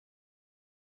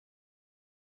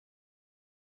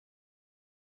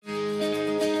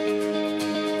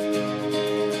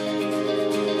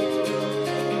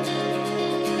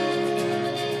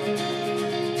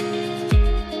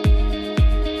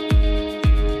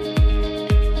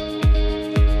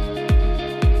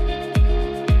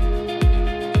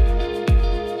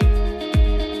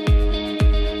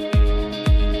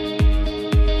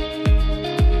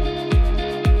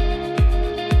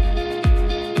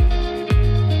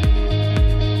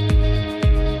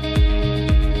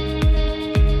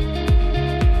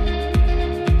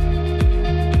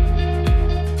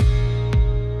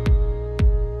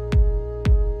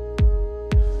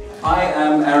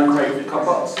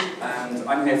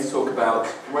to talk about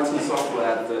writing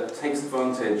software that takes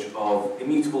advantage of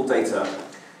immutable data,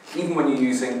 even when you're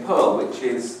using Perl, which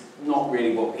is not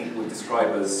really what people would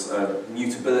describe as an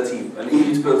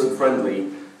immutability-friendly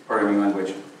programming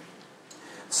language.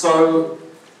 So,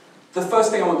 the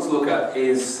first thing I want to look at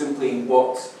is simply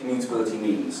what immutability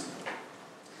means.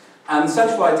 And the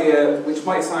central idea, which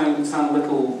might sound a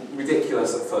little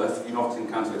ridiculous at first if you've not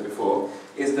encountered it before,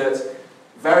 is that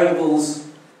variables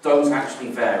don't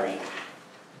actually vary.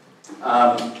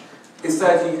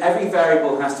 Instead, every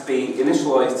variable has to be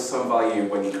initialized to some value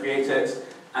when you create it,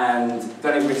 and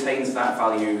then it retains that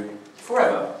value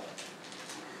forever.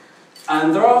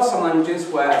 And there are some languages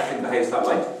where everything behaves that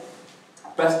way.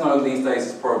 Best known these days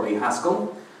is probably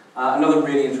Haskell. Another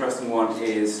really interesting one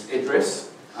is Idris.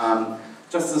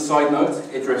 Just as a side note,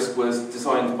 Idris was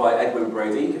designed by Edwin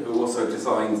Brady, who also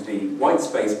designed the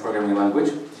whitespace programming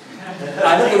language.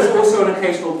 And he's also an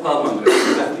occasional Perl monger, so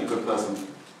he's definitely a good person.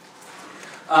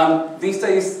 These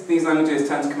days, these languages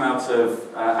tend to come out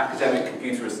of academic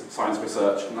computer science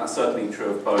research, and that's certainly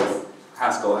true of both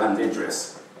Haskell and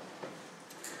Idris.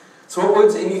 So what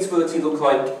would immutability look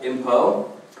like in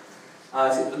Perl?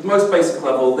 At the most basic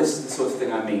level, this is the sort of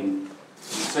thing I mean.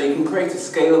 So you can create a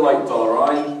scalar like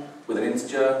 $i with an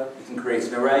integer. You can create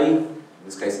an array, in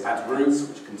this case @roots,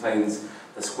 which contains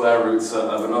the square roots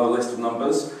of another list of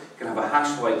numbers. You can have a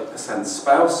hash like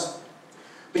 %spouse.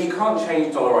 But you can't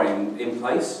change $i in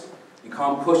place. You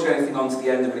can't push anything onto the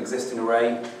end of an existing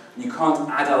array. You can't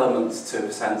add elements to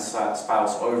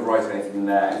 %spouse, overwrite anything in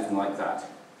there, anything like that.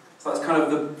 So that's kind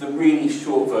of the really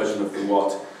short version of the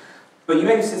what. But you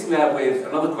may be sitting there with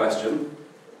another question.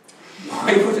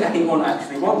 Why would anyone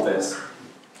actually want this?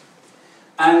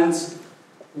 And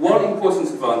one important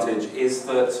advantage is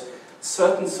that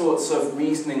certain sorts of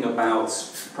reasoning about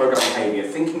program behavior,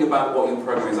 thinking about what your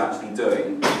program is actually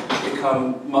doing,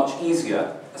 become much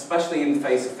easier, especially in the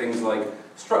face of things like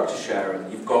structure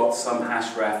sharing. You've got some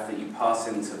hash ref that you pass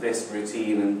into this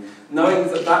routine, and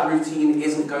knowing that that routine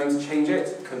isn't going to change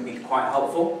it can be quite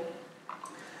helpful.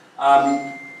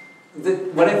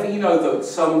 Whenever you know that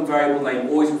some variable name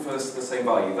always refers to the same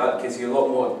value, that gives you a lot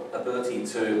more ability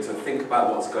to think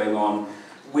about what's going on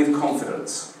with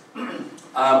confidence.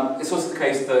 It's also the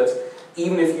case that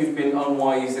even if you've been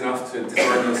unwise enough to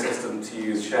design your system to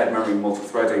use shared memory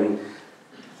multi-threading,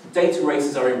 data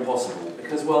races are impossible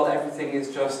because, well, everything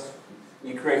is just,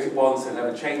 you create it once and it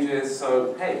never changes,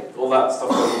 so hey, all that stuff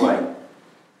goes away.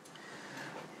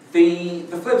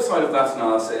 The flip side of that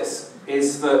analysis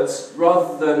is that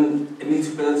rather than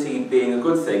immutability being a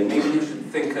good thing, maybe you should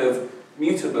think of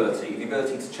mutability, the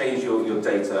ability to change your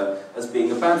data, as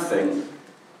being a bad thing.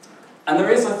 And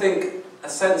there is, I think, a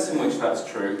sense in which that's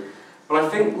true, but I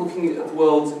think looking at the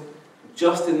world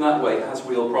just in that way has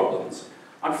real problems.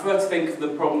 I prefer to think of the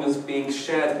problem as being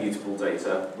shared mutable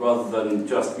data, rather than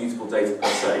just mutable data per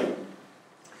se.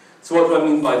 So what do I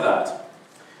mean by that?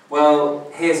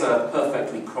 Well, here's a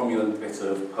perfectly cromulent bit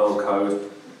of Perl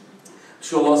code. I'm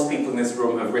sure lots of people in this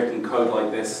room have written code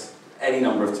like this any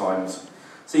number of times.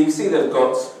 So you can see they've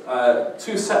got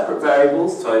two separate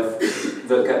variables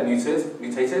that get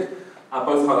mutated,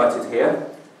 both highlighted here.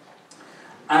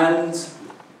 And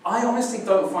I honestly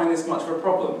don't find this much of a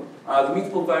problem. The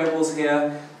mutable variables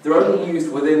here, they're only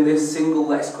used within this single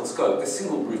lexical scope, this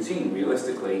single routine,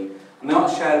 realistically, and they're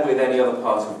not shared with any other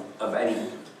part of any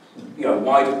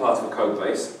wider part of a code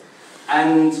base.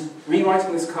 And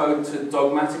rewriting this code to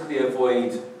dogmatically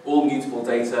avoid all mutable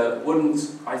data wouldn't,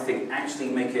 I think, actually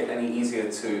make it any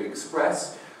easier to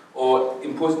express, or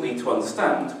importantly, to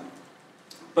understand.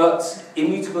 But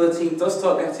immutability does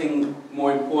start getting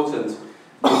more important,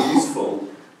 more useful,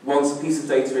 once a piece of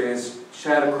data is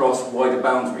shared across wider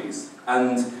boundaries.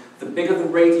 And the bigger the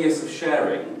radius of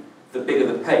sharing, the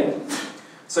bigger the pain.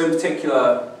 So in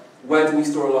particular, where do we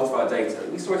store a lot of our data?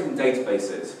 We store it in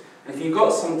databases. And if you've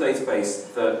got some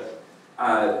database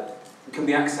that can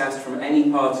be accessed from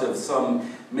any part of some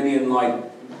million-line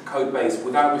code base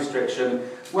without restriction,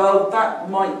 well, that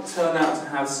might turn out to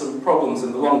have some problems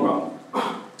in the long run.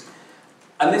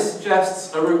 And this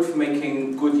suggests a route for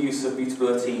making good use of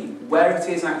mutability where it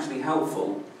is actually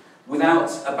helpful,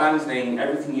 without abandoning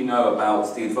everything you know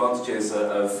about the advantages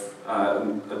of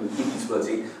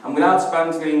immutability, and without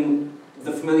abandoning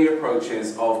the familiar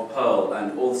approaches of Perl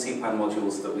and all the CPAN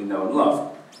modules that we know and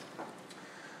love.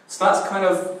 So that's kind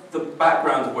of the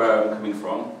background of where I'm coming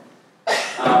from.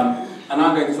 And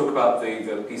I'm going to talk about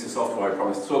the piece of software I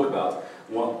promised to talk about,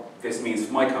 what this means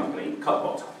for my company,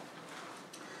 Cutbot.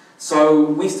 So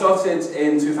we started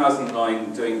in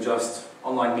 2009 doing just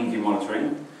online media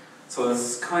monitoring. So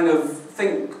this kind of,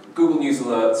 think Google News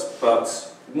Alerts,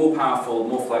 but more powerful,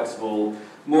 more flexible,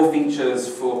 more features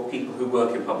for people who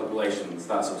work in public relations,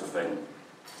 that sort of thing.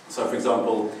 So, for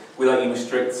example, we let you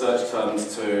restrict search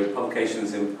terms to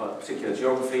publications in particular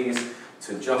geographies,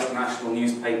 to just national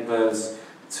newspapers,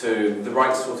 to the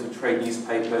right sort of trade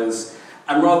newspapers.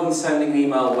 And rather than sending an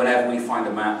email whenever we find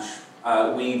a match,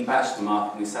 we batch them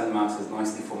up and we send them out as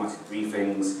nicely formatted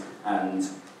briefings, and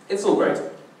it's all great.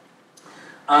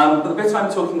 But the bit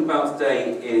I'm talking about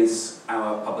today is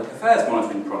our public affairs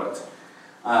monitoring product,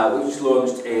 which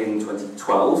launched in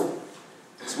 2012.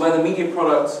 It's where the media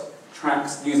product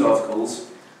tracks news articles,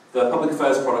 the public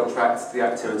affairs product tracks the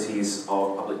activities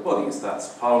of public bodies. That's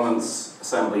parliaments,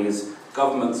 assemblies,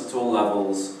 governments at all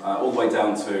levels, all the way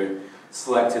down to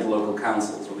selected local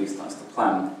councils, or at least that's the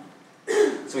plan.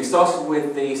 So we started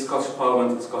with the Scottish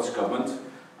Parliament and Scottish Government.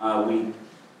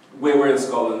 We're in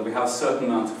Scotland, we have a certain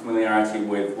amount of familiarity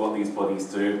with what these bodies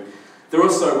do. They're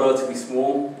also relatively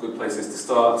small, good places to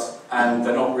start, and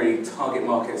they're not really target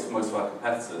markets for most of our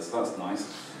competitors, so that's nice.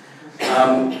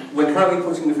 We're currently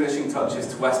putting the finishing touches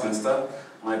to Westminster,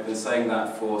 and I've been saying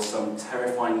that for some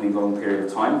terrifyingly long period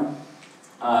of time.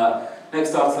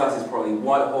 Next after that is probably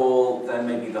Whitehall, then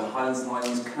maybe the Highlands and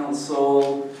Islands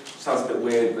Council. Sounds a bit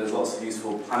weird, but there's lots of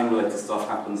useful planning-related stuff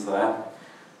happens there.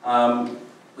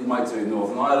 We might do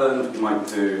Northern Ireland, we might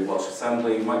do Welsh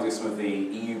Assembly, we might do some of the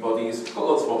EU bodies. We've got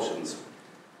lots of options.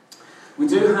 We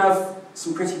do have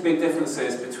some pretty big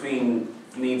differences between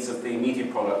the needs of the media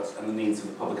product and the needs of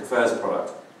the public affairs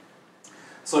product.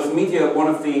 So for media, one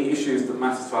of the issues that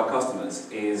matters to our customers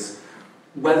is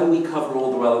whether we cover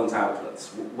all the relevant outlets,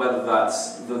 whether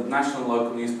that's the national and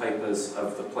local newspapers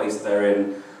of the place they're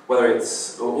in, whether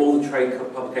it's all the trade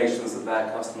publications that their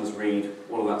customers read,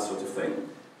 all of that sort of thing.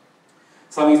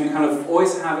 So that means we kind of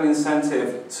always have an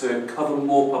incentive to cover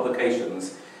more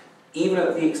publications, even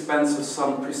at the expense of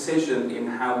some precision in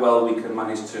how well we can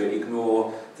manage to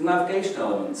ignore the navigation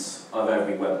elements of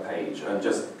every web page and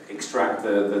just extract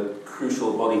the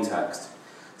crucial body text.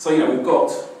 So, we've got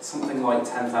something like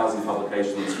 10,000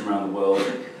 publications from around the world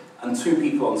and 2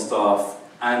 people on staff,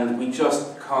 and we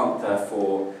just can't,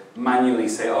 therefore, manually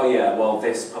say, oh yeah, well,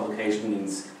 this publication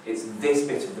means it's this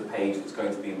bit of the page that's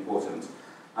going to be important.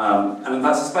 And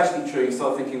that's especially true, you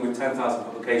start thinking with 10,000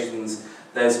 publications,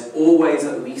 there's always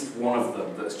at least one of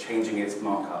them that's changing its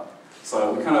markup.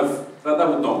 So we that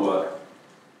would not work.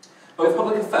 But with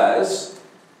public affairs,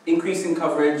 increasing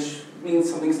coverage means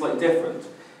something slightly different.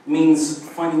 It means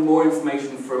finding more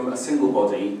information from a single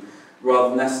body rather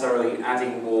than necessarily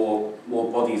adding more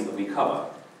bodies that we cover.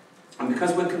 And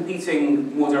because we're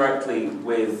competing more directly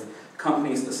with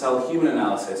companies that sell human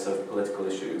analysis of political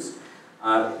issues,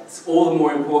 it's all the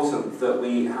more important that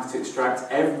we have to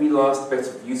extract every last bit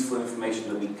of useful information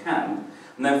that we can,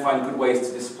 and then find good ways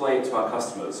to display it to our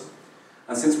customers.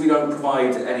 And since we don't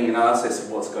provide any analysis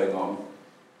of what's going on,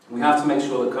 we have to make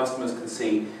sure that customers can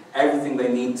see everything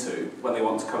they need to when they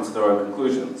want to come to their own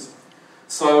conclusions.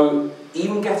 So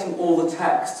even getting all the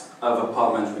text of a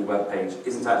parliamentary web page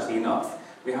isn't actually enough.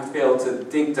 We have to be able to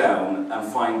dig down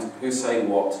and find who's saying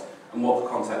what and what the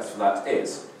context for that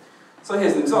is. So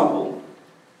here's an example.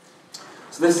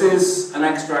 So this is an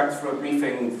extract from a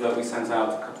briefing that we sent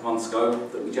out a couple of months ago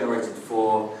that we generated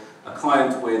for a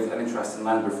client with an interest in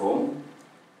land reform.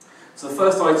 So the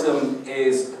first item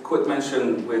is a quick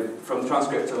mention from the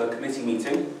transcript of a committee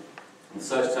meeting, the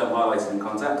search term highlighted in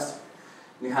context.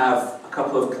 We have a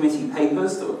couple of committee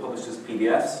papers that were published as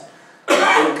PDFs.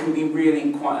 It can be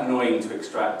really quite annoying to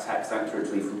extract text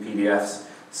accurately from PDFs,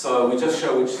 so we just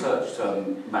show which search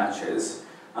term matches.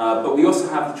 But we also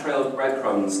have the trail of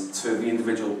breadcrumbs to the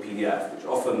individual PDF, which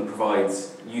often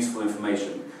provides useful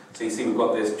information. So you see we've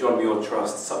got this John Muir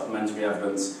Trust supplementary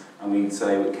evidence, and we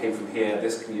say it came from here,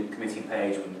 this committee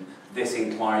page, and this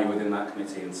inquiry within that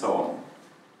committee, and so on.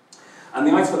 And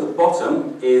the item at the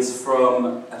bottom is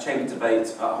from a chamber debate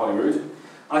at Holyrood.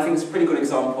 And I think it's a pretty good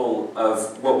example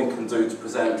of what we can do to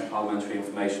present parliamentary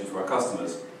information for our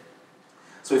customers.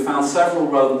 So we found several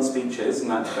relevant speeches in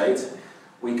that debate.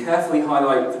 We carefully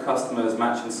highlight the customer's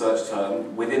matching search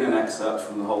term within an excerpt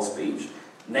from the whole speech,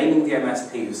 naming the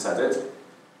MSP who said it.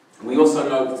 And we also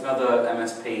note that another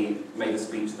MSP made a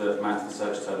speech that matched the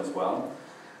search term as well.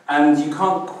 And you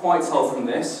can't quite tell from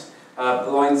this,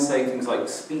 the lines saying things like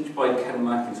speech by Ken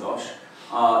McIntosh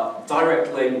are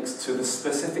direct links to the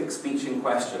specific speech in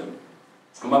question.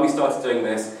 And when we started doing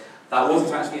this, that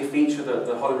wasn't actually a feature that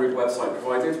the Holyrood website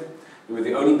provided. We were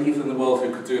the only people in the world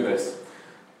who could do this.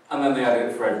 And then they added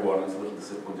it for everyone. It's a little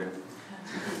disappointing.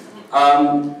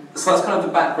 So that's kind of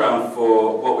the background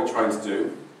for what we're trying to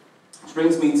do. Which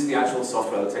brings me to the actual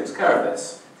software that takes care of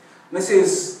this. And this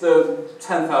is the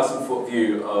 10,000-foot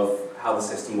view of how the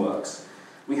system works.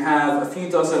 We have a few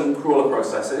dozen crawler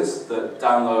processes that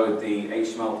download the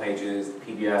HTML pages, the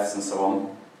PDFs, and so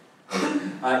on.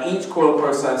 Each crawler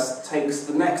process takes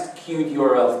the next queued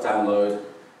URL to download,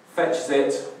 fetches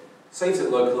it, saves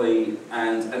it locally,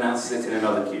 and announces it in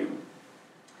another queue.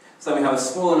 So we have a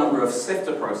smaller number of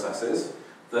sifter processes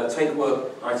that take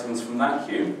work items from that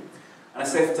queue, and a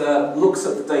sifter looks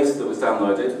at the data that was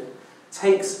downloaded,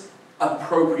 takes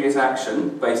appropriate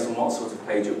action based on what sort of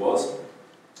page it was,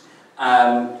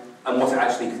 and what it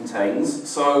actually contains.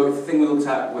 So if the thing we looked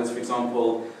at was, for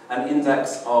example, an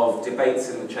index of debates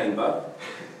in the chamber,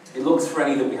 it looks for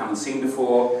any that we haven't seen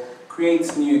before,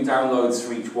 creates new downloads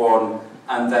for each one,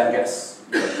 and then gets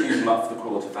queues them up for the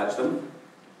crawler to fetch them.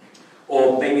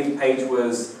 Or maybe the page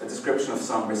was a description of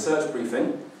some research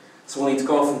briefing, so we'll need to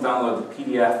go off and download the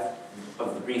PDF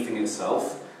of the briefing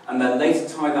itself, and then later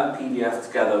tie that PDF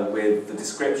together with the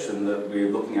description that we're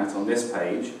looking at on this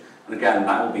page, and again,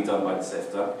 that will be done by the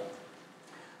sifter.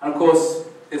 And of course,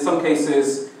 in some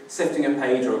cases, sifting a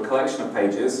page or a collection of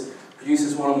pages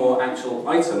produces one or more actual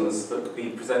items that could be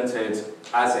presented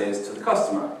as is to the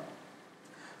customer.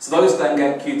 So those then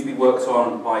get queued to be worked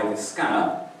on by the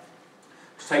scanner,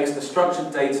 which takes the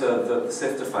structured data that the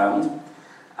sifter found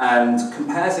and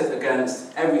compares it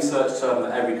against every search term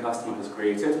that every customer has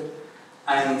created,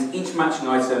 and each matching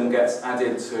item gets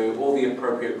added to all the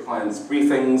appropriate clients'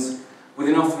 briefings with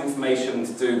enough information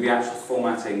to do the actual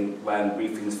formatting when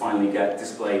briefings finally get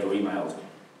displayed or emailed.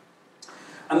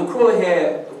 And the crawler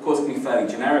here, of course, can be fairly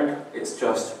generic. It's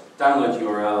just download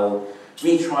URL,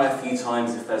 retry a few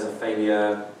times if there's a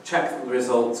failure, check that the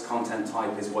results content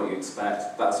type is what you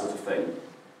expect, that sort of thing.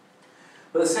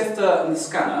 But the sifter and the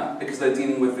scanner, because they're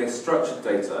dealing with this structured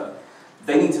data,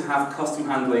 they need to have custom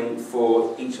handling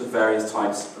for each of the various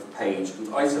types of page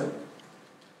and item.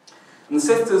 And the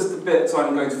sifter's the bit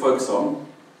I'm going to focus on,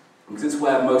 because it's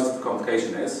where most of the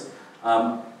complication is.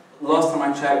 Last time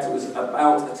I checked, it was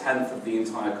about 1/10 of the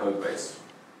entire code base,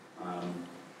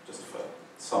 just for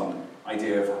some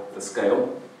idea of the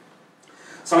scale.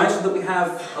 So I mentioned that we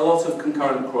have a lot of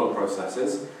concurrent crawler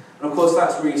processes, and of course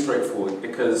that's really straightforward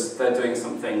because they're doing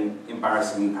something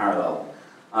embarrassing in parallel.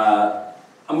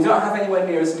 And we don't have anywhere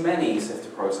near as many sifter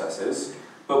processes,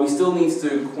 but we still need to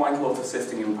do quite a lot of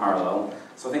sifting in parallel.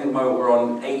 So I think at the moment we're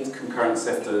on 8 concurrent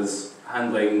sifters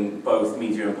handling both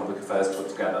media and public affairs put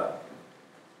together.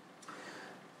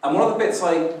 And one of the bits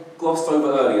I glossed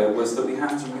over earlier was that we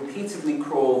have to repeatedly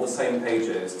crawl the same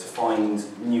pages to find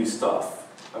new stuff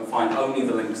and find only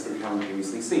the links that we haven't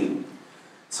previously seen.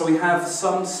 So we have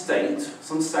some state,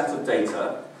 some set of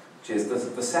data, which is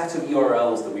the set of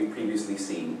URLs that we've previously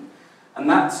seen. And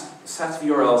that set of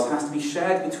URLs has to be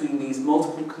shared between these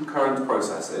multiple concurrent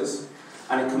processes,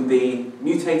 and it can be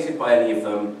mutated by any of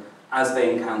them as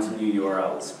they encounter new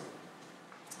URLs.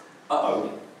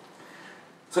 Uh-oh.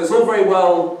 So it's all very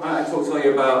well, I talked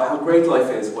earlier about how great life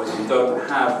is when you don't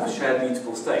have a shared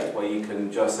mutable state, where you can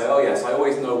just say, oh yes, I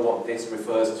always know what this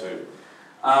refers to.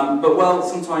 But well,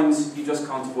 sometimes you just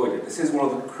can't avoid it. This is one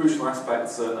of the crucial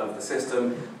aspects of the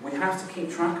system. We have to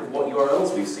keep track of what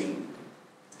URLs we've seen.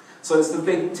 So it's the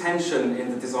big tension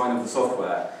in the design of the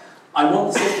software. I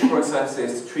want the sifting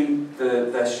processes to treat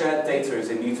their shared data as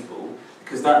immutable,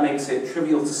 because that makes it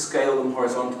trivial to scale them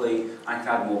horizontally. I can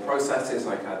add more processes,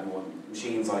 I can add more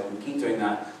machines, I can keep doing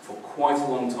that for quite a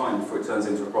long time before it turns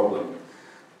into a problem.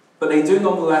 But they do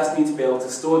nonetheless need to be able to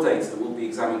store data that will be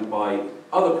examined by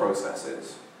other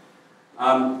processes.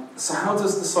 So how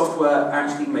does the software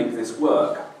actually make this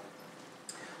work?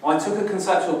 Well, I took a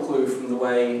conceptual clue from the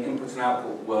way input and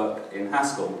output work in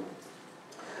Haskell.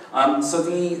 So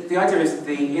the idea is that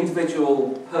the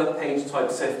individual per-page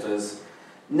type sifters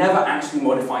never actually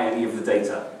modify any of the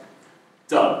data.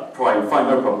 Done. Fine,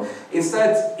 no problem.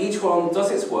 Instead, each one does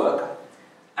its work,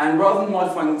 and rather than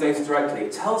modifying the data directly,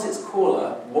 it tells its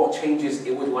caller what changes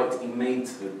it would like to be made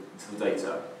to the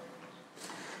data.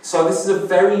 So this is a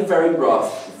very, very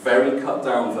rough, very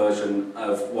cut-down version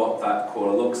of what that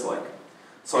caller looks like.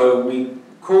 So we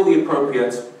call the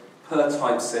appropriate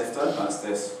per-type sifter, that's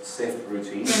this sift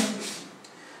routine.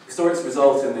 We store its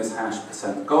result in this hash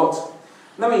 %got,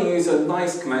 and then we use a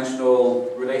nice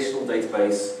conventional relational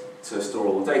database to store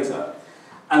all the data.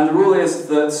 And the rule is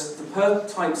that the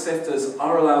per-type sifters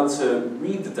are allowed to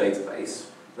read the database,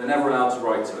 they're never allowed to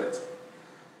write to it.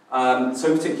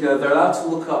 So in particular, they're allowed to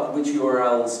look up which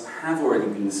URLs have already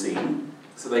been seen,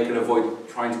 so they can avoid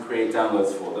trying to create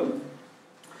downloads for them.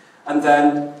 And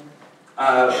then,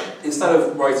 instead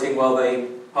of writing, well, they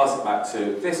pass it back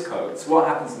to this code. So what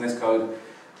happens in this code?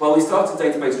 Well, we start a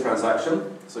database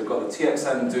transaction. So we've got the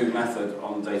txn do method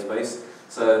on the database.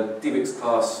 So dbx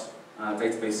class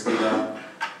database schema.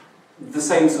 The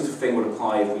same sort of thing would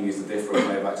apply if we used a different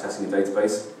way of accessing a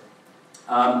database.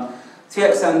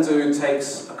 TXNDo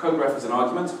takes a code ref as an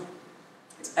argument.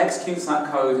 It executes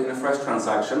that code in a fresh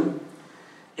transaction.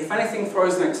 If anything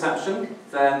throws an exception,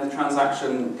 then the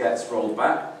transaction gets rolled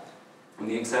back and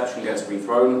the exception gets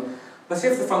rethrown. But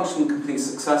if the function completes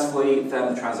successfully,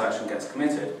 then the transaction gets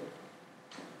committed.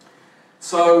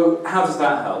 So how does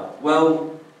that help?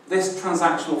 Well, this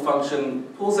transactional function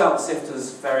pulls out the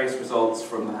sifter's various results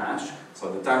from the hash,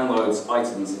 so the downloads,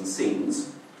 items, and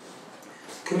scenes.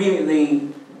 Conveniently,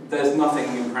 there's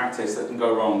nothing in practice that can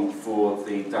go wrong for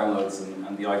the downloads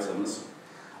and the items.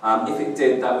 If it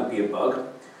did, that would be a bug.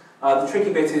 The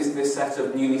tricky bit is this set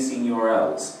of newly seen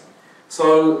URLs.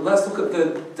 So let's look at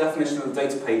the definition of the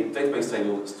database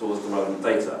table that stores the relevant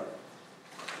data.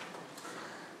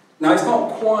 Now, it's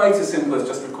not quite as simple as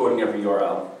just recording every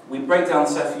URL. We break down a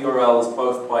set of URLs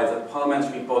both by the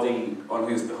parliamentary body on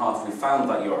whose behalf we found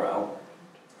that URL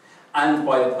and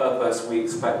by the purpose we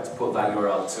expect to put that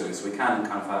URL to. So we can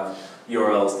kind of have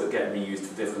URLs that get reused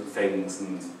for different things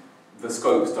and the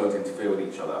scopes don't interfere with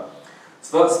each other.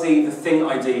 So that's the thing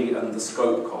ID and the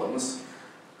scope columns.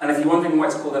 And if you're wondering why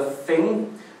it's called a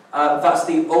thing, that's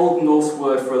the Old Norse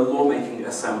word for a lawmaking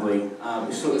assembly,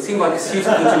 which sort of seemed like a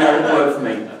suitably generic word for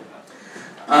me.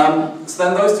 So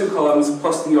then those two columns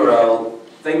plus the URL,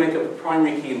 they make up the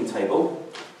primary key in the table.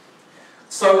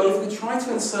 So if we try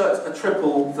to insert a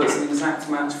triple that's an exact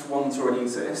match for one that already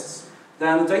exists,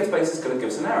 then the database is going to give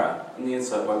us an error and the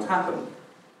insert won't happen.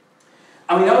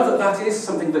 And we know that that is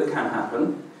something that can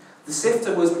happen. The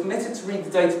sifter was permitted to read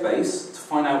the database to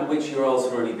find out which URLs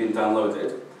have already been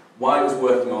downloaded while it was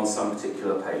working on some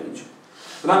particular page.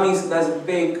 But that means that there's a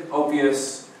big,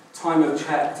 obvious time of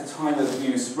check to time of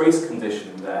use race condition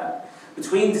in there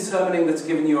between determining that a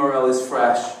given URL is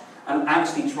fresh and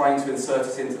actually trying to insert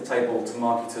it into the table to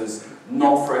mark it as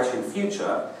not fresh in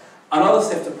future. Another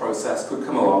sifter process could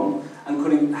come along and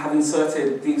could have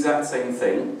inserted the exact same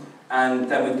thing, and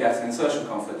then we'd get an insertion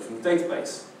conflict from the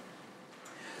database.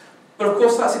 But of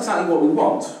course, that's exactly what we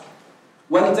want.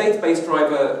 When the database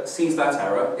driver sees that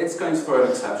error, it's going to throw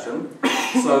an exception.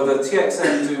 So the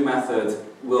TXNDo method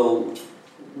will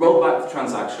roll back the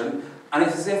transaction, and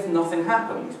it's as if nothing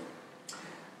happened.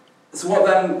 So what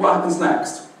happens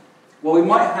next? Well, we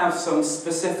might have some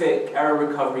specific error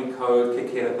recovery code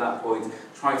kick in at that point,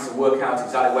 trying to work out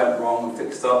exactly what went wrong and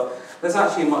fix stuff. There's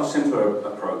actually a much simpler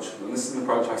approach, and this is an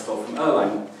approach I stole from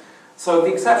Erlang. So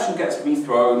the exception gets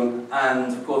rethrown,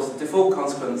 and of course the default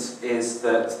consequence is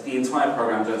that the entire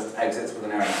program just exits with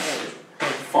an error message.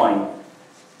 Fine.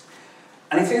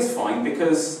 And it is fine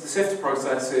because the sifter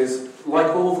process is, like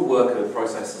all the worker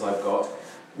processes I've got,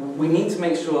 we need to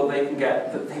make sure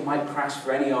that they might crash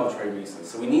for any arbitrary reason.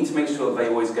 So we need to make sure that they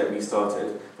always get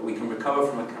restarted, that we can recover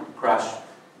from a crash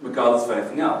regardless of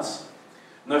anything else.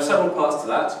 And there are several parts to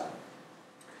that.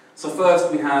 So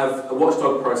first we have a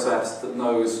watchdog process that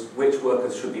knows which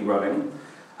workers should be running,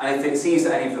 and if it sees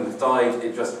that any of them have died,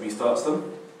 it just restarts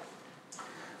them.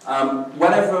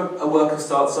 Whenever a worker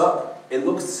starts up, it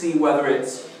looks to see whether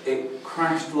it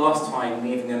crashed last time,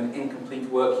 leaving an incomplete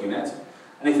work unit.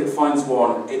 And if it finds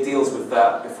one, it deals with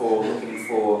that before looking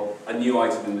for a new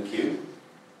item in the queue.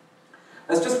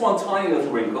 There's just one tiny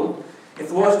little wrinkle. If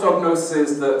the watchdog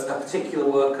notices that a particular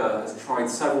worker has tried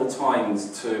several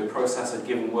times to process a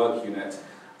given work unit,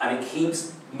 and it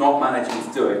keeps not managing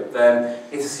to do it, then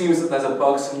it assumes that there's a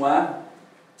bug somewhere.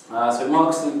 So it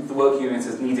marks the work unit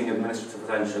as needing administrative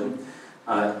attention.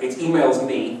 It emails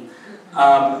me,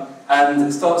 and it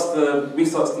restarts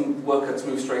the worker to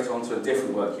move straight on to a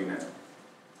different work unit.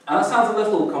 And that sounds a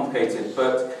little complicated,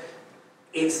 but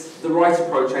it's the right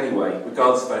approach anyway,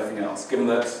 regardless of anything else, given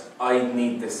that I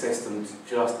need this system to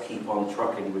just keep on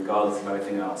trucking regardless of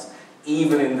anything else,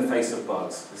 even in the face of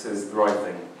bugs. This is the right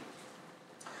thing.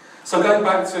 So going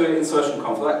back to insertion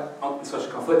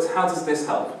conflicts, how does this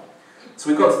help? So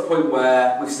we've got to the point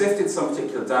where we've sifted some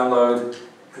particular download,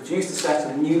 produced a set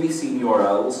of newly seen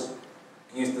URLs,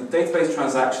 used the database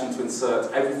transaction to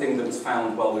insert everything that was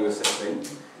found while we were sifting,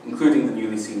 including the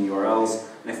newly seen URLs,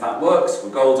 and if that works,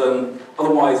 we're golden,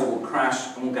 otherwise it will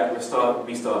crash and we'll get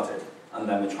restarted, and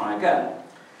then we try again.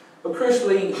 But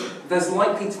crucially, there's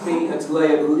likely to be a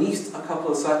delay of at least a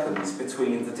couple of seconds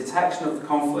between the detection of the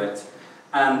conflict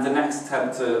and the next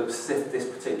attempt to sift this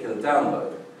particular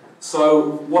download.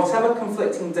 So whatever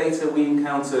conflicting data we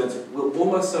encountered will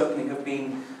almost certainly have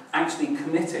been actually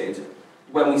committed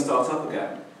when we start up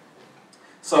again.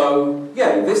 So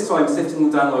yeah, this time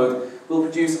sifting the download will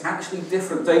produce actually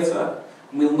different data,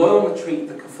 and we'll no longer treat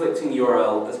the conflicting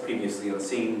URL as previously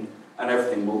unseen, and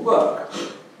everything will work.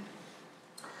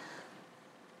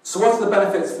 So what are the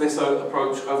benefits of this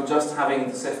approach over just having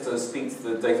the sifter speak to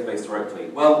the database directly?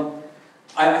 Well,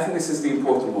 I think this is the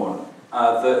important one.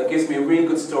 That it gives me a really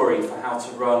good story for how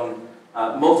to run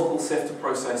multiple sifter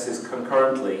processes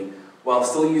concurrently while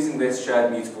still using this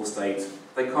shared mutable state.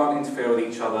 They can't interfere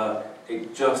with each other,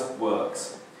 it just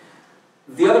works.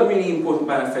 The other really important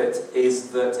benefit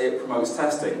is that it promotes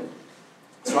testing.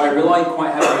 So I rely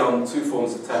quite heavily on two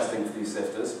forms of testing for these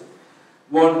sifters.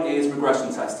 One is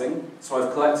regression testing. So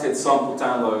I've collected sample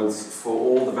downloads for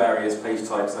all the various page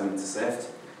types I need to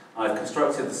sift. I've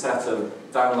constructed the set of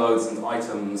downloads and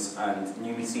items and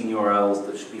newly seen URLs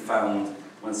that should be found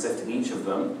when sifting each of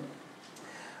them.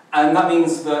 And that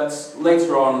means that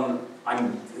later on,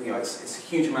 it's a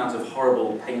huge amount of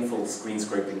horrible, painful screen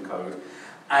scraping code.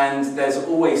 And there's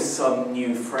always some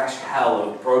new, fresh hell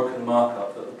of broken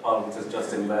markup that the Parliament has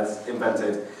just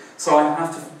invented. So I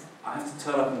have to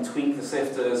turn up and tweak the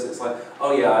sifters. It's like,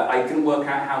 oh yeah, I didn't work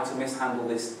out how to mishandle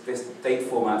this date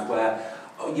format where,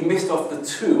 oh, you missed off the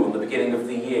 2 on the beginning of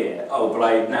the year. Oh, but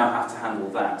I now have to handle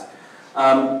that.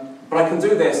 But I can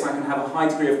do this, and I can have a high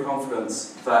degree of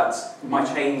confidence that my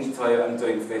change that I'm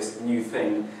doing for this new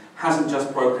thing hasn't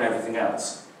just broken everything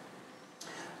else.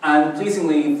 And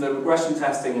pleasingly, the regression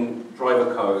testing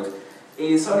driver code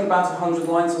is only about 100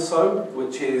 lines or so,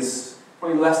 which is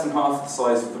probably less than half the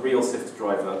size of the real sifter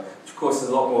driver, which of course is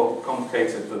a lot more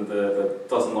complicated than the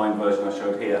dozen-line version I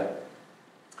showed here.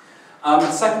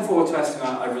 The second form of testing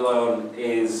I rely on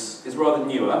is rather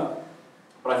newer,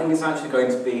 but I think it's actually going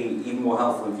to be even more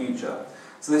helpful in future.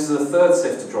 So this is a third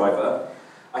sifter driver.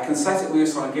 I can set it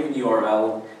loose on a given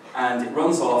URL, and it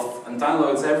runs off and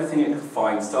downloads everything it can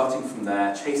find, starting from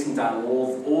there, chasing down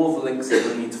all the links it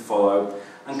would need to follow,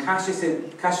 and caches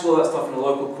all that stuff in a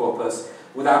local corpus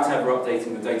without ever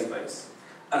updating the database.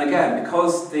 And again,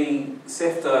 because the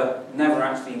sifter never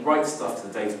actually writes stuff to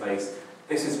the database,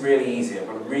 this is really easy. I've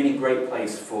got a really great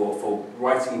place for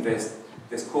writing this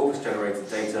corpus-generated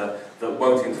data that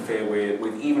won't interfere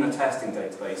with even a testing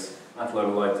database, let alone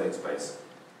a live database.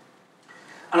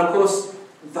 And of course,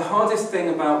 the hardest thing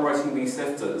about writing these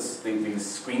sifters, these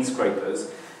screen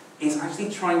scrapers, is actually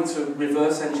trying to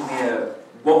reverse engineer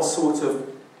what sort of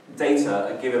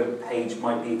data a given page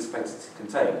might be expected to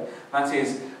contain. That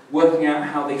is, working out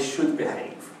how they should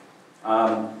behave.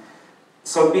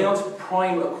 So being able to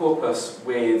prime a corpus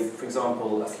with, for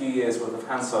example, a few years worth of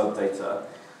Hansard data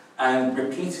and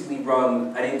repeatedly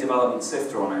run an in-development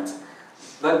sifter on it,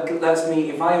 that lets me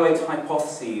evaluate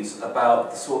hypotheses about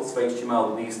the sorts of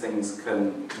HTML that these things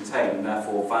can contain, and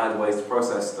therefore valid ways to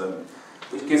process them,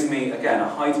 which gives me, again, a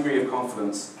high degree of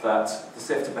confidence that the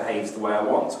sifter behaves the way I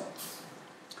want.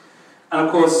 And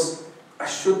of course, I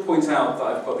should point out that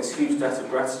I've got this huge debt of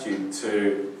gratitude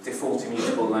to default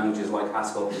immutable languages like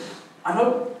Haskell. I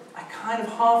kind of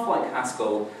half like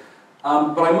Haskell,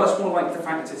 but I much more like the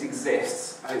fact that it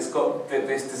exists, and it's got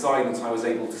this design that I was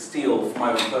able to steal for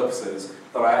my own purposes,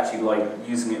 that I actually like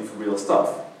using it for real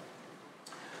stuff.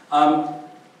 And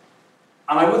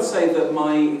I would say that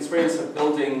my experience of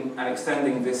building and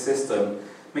extending this system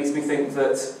makes me think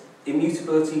that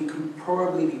immutability can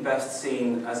probably be best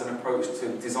seen as an approach to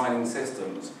designing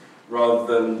systems, rather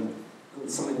than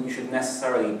something you should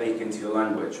necessarily bake into your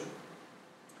language.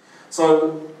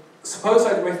 So, suppose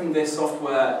I'd written this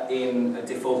software in a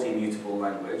default immutable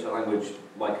language, a language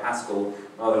like Haskell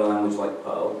rather than a language like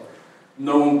Perl.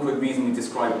 No one could reasonably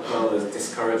describe Perl as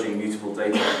discouraging mutable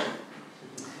data.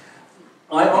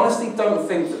 I honestly don't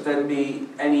think that there'd be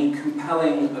any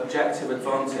compelling objective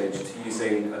advantage to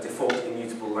using a default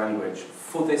immutable language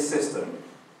for this system.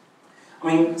 I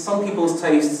mean, some people's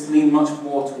tastes lean much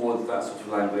more towards that sort of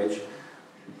language,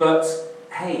 but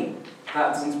hey,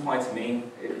 that doesn't apply to me.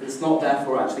 It's not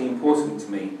therefore actually important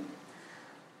to me.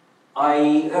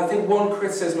 I think one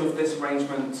criticism of this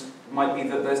arrangement might be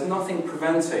that there's nothing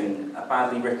preventing a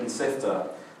badly written sifter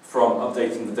from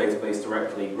updating the database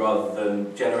directly rather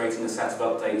than generating a set of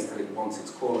updates that it wants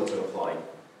its caller to apply.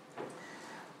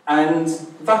 And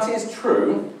that is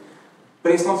true,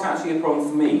 but it's not actually a problem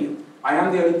for me. I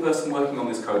am the only person working on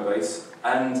this codebase,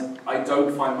 and I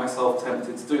don't find myself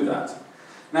tempted to do that.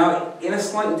 Now, in a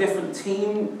slightly different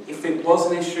team, if it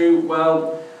was an issue,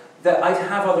 well, I'd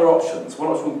have other options. One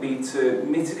option would be to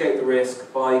mitigate the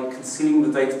risk by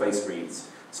concealing the database reads.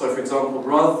 So, for example,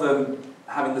 rather than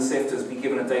having the sifters be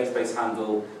given a database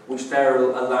handle which they're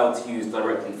allowed to use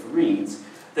directly for reads,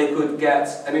 they could get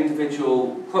an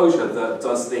individual closure that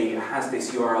does the "has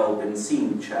this URL been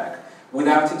seen" check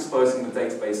without exposing the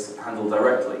database handle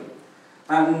directly.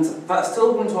 And that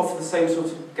still wouldn't offer the same sort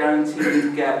of guarantee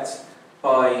you'd get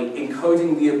by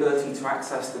encoding the ability to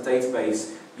access the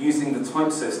database using the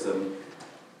type system.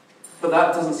 but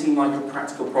that doesn't seem like a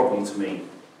practical problem to me.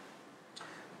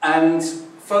 And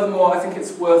furthermore, I think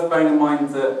it's worth bearing in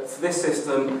mind that for this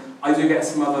system, I do get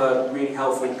some other really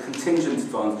helpful contingent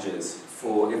advantages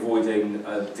for avoiding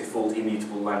a default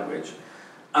immutable language.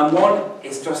 And one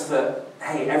is just that,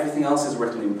 hey, everything else is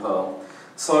written in Perl.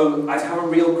 So I'd have a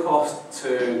real cost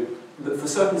for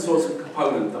certain sorts of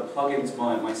component that plug into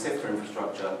my sifter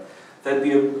infrastructure, there'd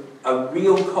be a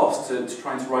real cost to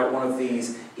trying to write one of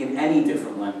these in any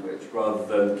different language rather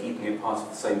than keeping it part of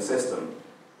the same system.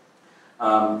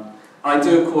 I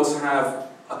do, of course, have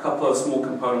a couple of small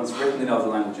components written in other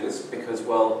languages because,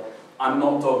 well, I'm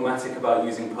not dogmatic about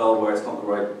using Perl where it's not the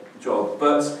right job.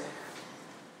 But,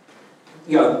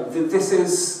 you know, this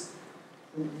is...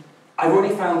 I've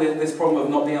already found this problem of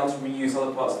not being able to reuse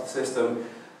other parts of the system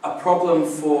a problem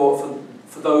for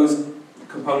those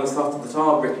components that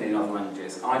are written in other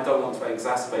languages. And I don't want to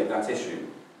exacerbate that issue.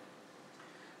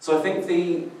 So I think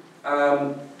the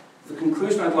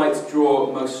conclusion I'd like to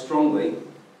draw most strongly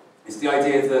is the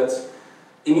idea that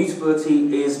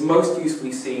immutability is most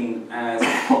usefully seen as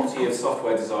a property of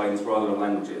software designs rather than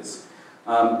languages.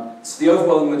 So the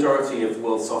overwhelming majority of the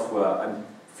world's software, I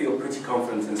feel pretty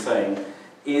confident in saying,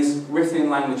 is written in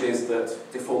languages that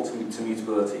default to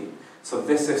mutability. So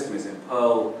this system is in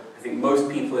Perl. I think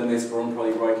most people in this room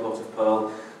probably write a lot of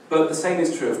Perl. But the same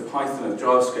is true of Python, of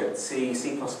JavaScript, C,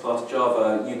 C++,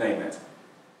 Java, you name it.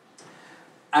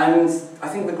 And I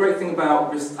think the great thing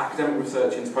about academic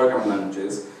research into programming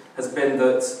languages has been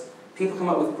that people come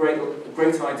up with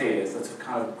great ideas that have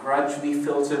kind of gradually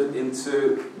filtered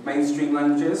into mainstream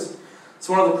languages.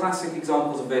 So one of the classic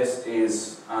examples of this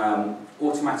is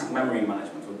automatic memory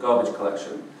management, or garbage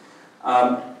collection.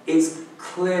 It's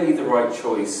clearly the right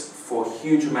choice for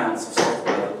huge amounts of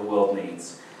software that the world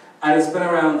needs. And it's been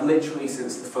around literally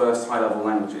since the first high-level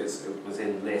languages. It was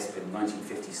in Lisp in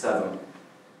 1957.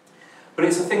 But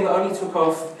it's a thing that only took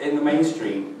off in the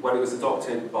mainstream when it was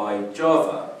adopted by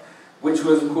Java, which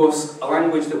was, of course, a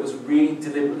language that was really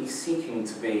deliberately seeking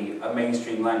to be a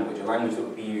mainstream language, a language that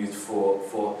would be used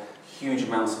for huge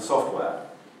amounts of software.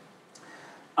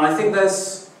 And I think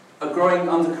there's a growing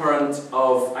undercurrent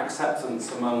of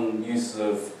acceptance among users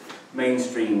of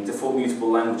mainstream default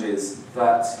mutable languages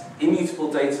that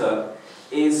immutable data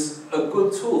is a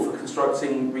good tool for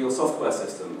constructing real software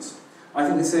systems. I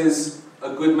think this is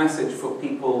a good message for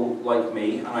people like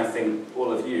me, and I think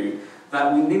all of you,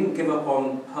 that we needn't give up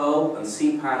on Perl and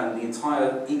CPAN and the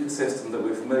entire ecosystem that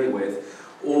we're familiar with,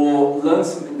 or learn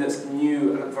something that's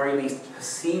new and at the very least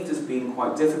perceived as being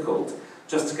quite difficult,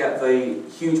 just to get the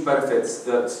huge benefits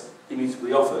that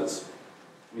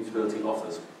immutability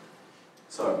offers.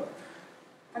 So,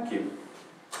 thank you.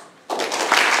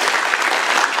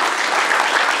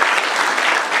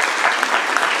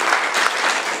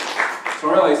 So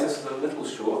I realise this is a little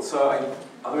short, so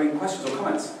are there any questions or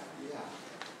comments? Yeah.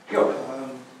 Go.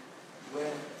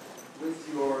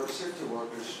 With your sifter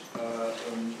workers,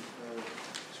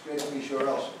 scraping these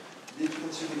URLs, did you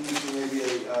consider using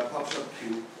maybe a pub/sub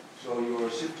queue, so your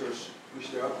sifters push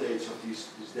their updates of this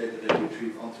data they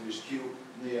retrieve onto this queue,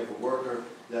 and then you have a worker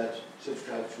that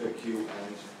subscribes to a queue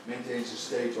and maintains a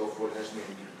state of what has been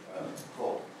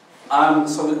called?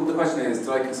 So the question is, did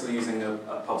I consider using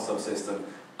a pub/sub system?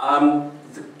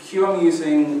 The queue I'm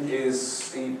using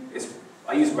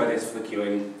I use Redis for the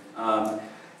queuing.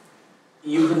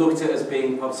 You could look at it as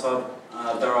being pub/sub.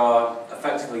 There are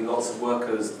effectively lots of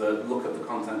workers that look at the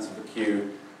contents of the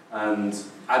queue, and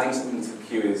adding something to the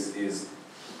queue is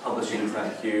publishing to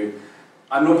that queue.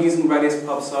 I'm not using Redis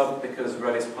pub/sub because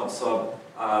Redis pub/sub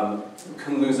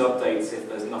can lose updates if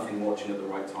there's nothing watching at the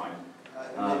right time.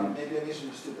 Maybe I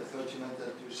misunderstood. I thought you meant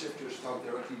that your sifters talk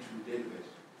directly to the database.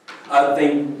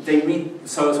 They read.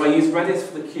 So I use Redis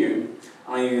for the queue,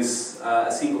 and I use a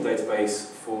SQL database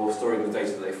for storing the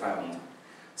data that they found.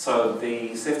 So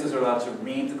the sifters are allowed to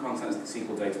read the contents of the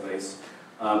SQL database.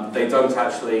 They don't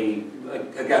actually,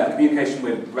 again, the communication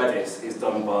with Redis is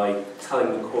done by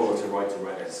telling the caller to write to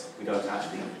Redis. We don't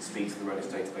actually speak to the Redis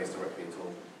database directly at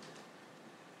all.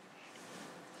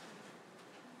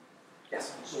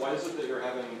 Yes? So why is it that you're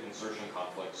having insertion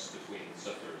conflicts between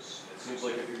sifters? It seems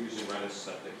like if you're using Redis,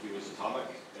 that the queue is atomic,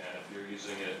 and if you're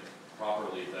using it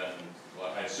properly, then,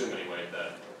 well, I assume anyway,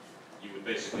 that you would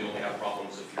basically only have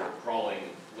problems if you're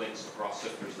crawling links across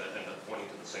sifters that end up pointing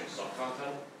to the same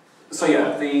sub-content. So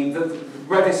yeah, the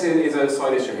Redis is a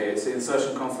side issue here. It's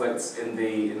insertion conflicts in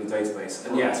the database,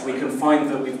 and yes, we can find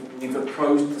that we've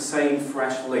approached the same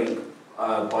fresh link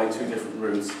by two different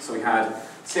routes. So we had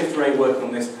Sifter A working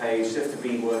on this page, Sifter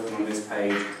B working on this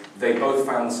page. They both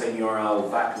found the same URL.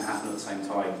 That can happen at the same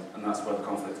time, and that's where the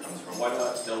conflict comes from. Why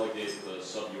not delegate the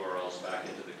sub-URLs back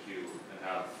into the queue and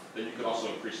have, then you could also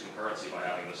increase concurrency by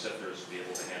having the sifters be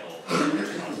able to handle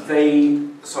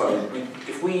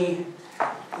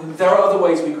there are other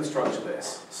ways we could structure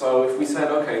this. So if we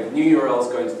said, okay, the new URL is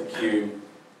going to the queue,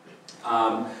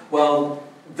 well,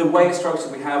 the way it's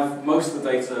structured, we have most of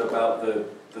the data about the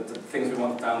things we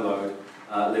want to download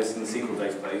lives in the SQL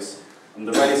database, and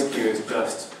the Redis queue is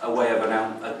just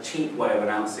a cheap way of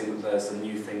announcing that there's a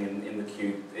new thing in the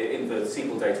queue, in the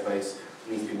SQL database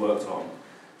that needs to be worked on.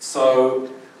 So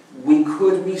we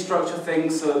could restructure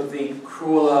things so that the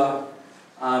crawler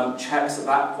checks at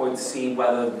that point to see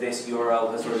whether this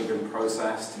URL has already been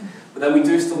processed. But then we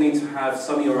do still need to have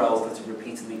some URLs that are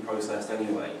repeatedly processed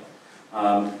anyway.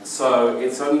 So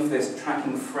it's only for this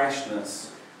tracking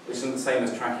freshness, which isn't the same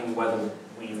as tracking whether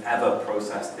we've ever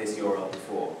processed this URL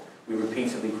before. We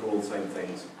repeatedly crawl the same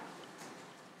things.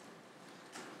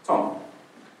 Tom?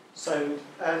 So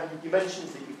you mentioned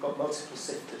that you've got multiple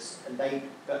sifters, and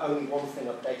but only one thing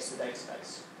updates the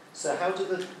database. So how do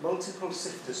the multiple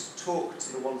sifters talk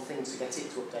to the one thing to get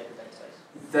it to update the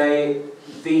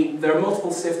database? There are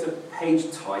multiple sifter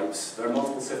page types, there are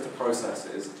multiple sifter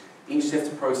processes. Each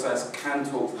sifter process can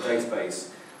talk to the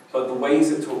database, but the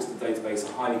ways it talks to the database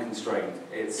are highly constrained.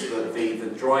 It's that the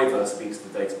driver speaks to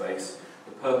the database,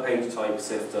 the per page type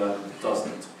sifter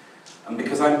doesn't. And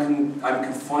because I'm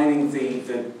confining the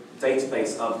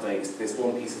database updates to this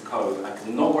one piece of code, I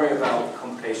can not worry about the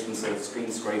complications of screen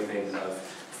scraping, of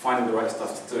finding the right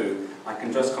stuff to do. I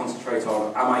can just concentrate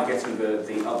on, am I getting the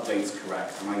updates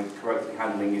correct? Am I correctly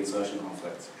handling the insertion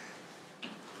conflicts?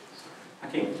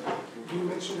 Hakeem? You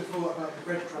mentioned before about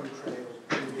the breadcrumb trail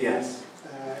Yes.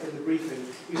 In the briefing.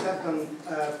 Is that done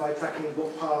by tracking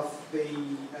what path the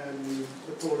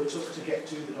crawler took to get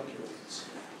to the documents?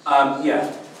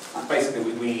 Yeah.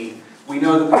 Basically, we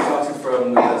know that we started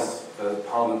from this.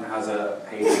 Parliament has a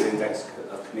page with index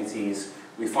of committees.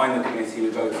 We find the committee, we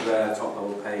go to their top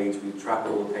level page, we track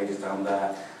all the pages down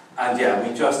there, and yeah,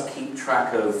 we just keep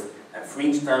track of, for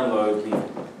each download,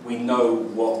 we know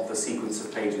what the sequence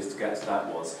of pages to get to that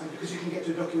was. And because you can get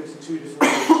to a document in two different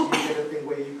ways, you get a thing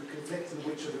where you could conflict on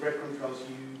which of the breadcrumb trails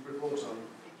you report on.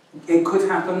 It could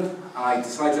happen, and I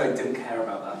decided I didn't care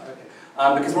about that. Okay.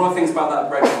 Because one of the things about that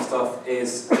breadcrumb stuff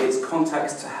is it's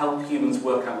context to help humans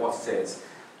work out what it is.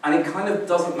 And it kind of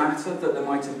doesn't matter that there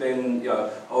might have been,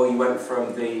 oh, you went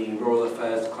from the Rural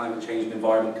Affairs, Climate Change and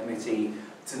Environment Committee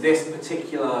to this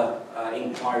particular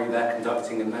inquiry they're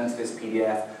conducting and then to this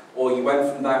PDF, or you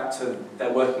went from that to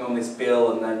they're working on this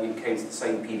bill and then you came to the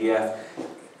same PDF.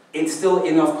 It's still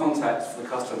enough context for the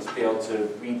customer to be able to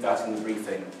read that in the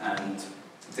briefing and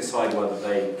decide whether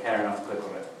they care enough to click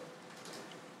on it.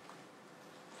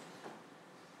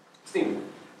 Stephen? Do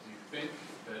you think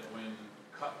that when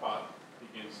Cutbot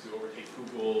begins to overtake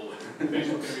Google and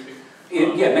Facebook and everything?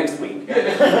 Yeah, next week.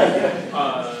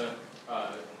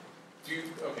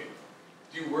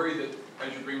 Do you worry that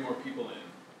as you bring more people in,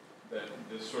 that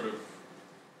this sort of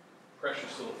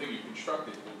precious little thing you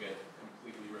constructed will get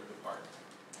completely ripped apart?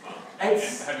 And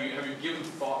have you given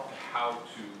thought to how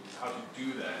to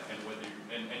do that, and whether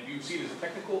and do you see it as a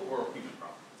technical or a human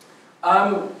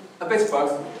problem? A bit of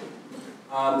both.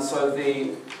 So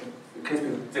in case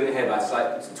people didn't hear that, it's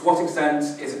like, to what extent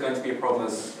is it going to be a problem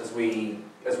as we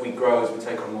grow, as we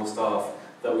take on more staff,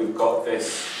 that we've got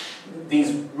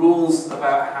these rules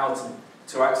about how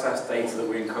to access data that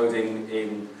we're encoding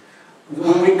in,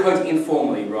 we're encoding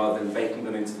informally rather than baking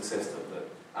them into the system.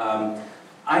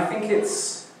 I think to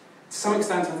some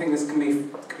extent, I think this can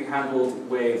be handled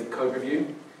with code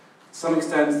review. To some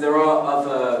extent, there are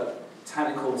other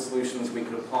technical solutions we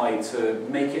could apply to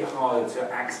make it harder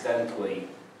to accidentally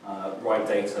write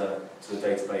data to the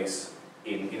database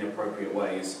in inappropriate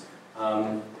ways.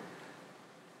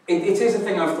 It is a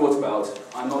thing I've thought about.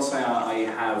 I'm not saying I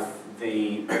have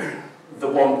the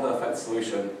one perfect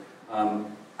solution.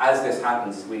 As this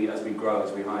happens, as we grow,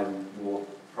 as we hire more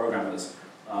programmers,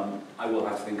 I will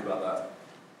have to think about that.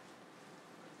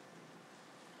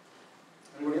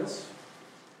 Anybody else?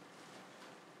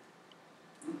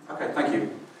 Okay, thank you.